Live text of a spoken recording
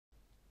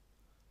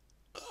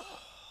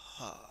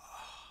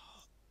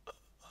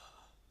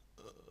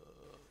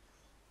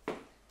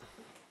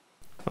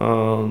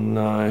Oh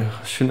no,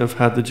 I shouldn't have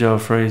had the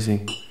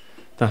jalfrezi.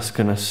 That's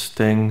gonna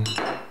sting.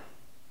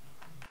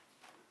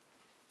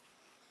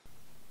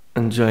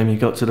 And Jamie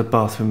got to the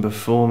bathroom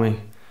before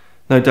me.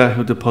 No doubt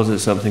he'll deposit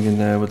something in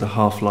there with a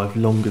half-life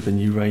longer than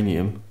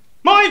uranium.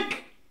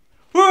 Mike!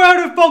 We're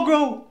out of bog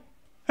roll!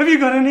 Have you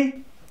got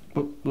any?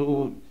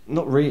 Well,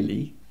 not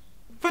really.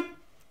 But,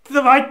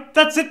 right,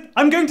 that's it.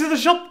 I'm going to the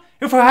shop.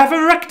 If I have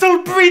a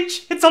rectal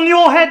breach, it's on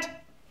your head.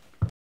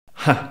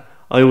 Ha!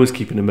 I always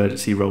keep an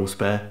emergency roll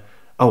spare.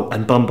 Oh,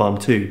 and bum balm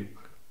too.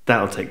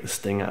 That'll take the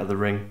sting out of the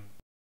ring.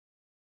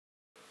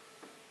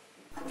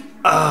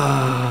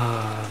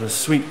 Ah, the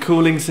sweet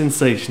cooling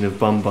sensation of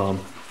bum balm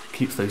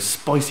keeps those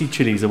spicy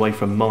chilies away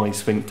from my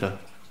sphincter.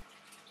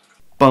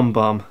 Bum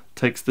balm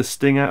takes the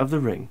sting out of the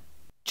ring.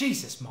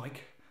 Jesus,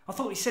 Mike. I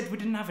thought he said we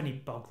didn't have any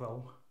bog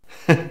roll.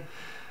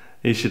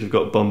 He should have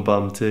got bum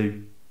balm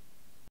too.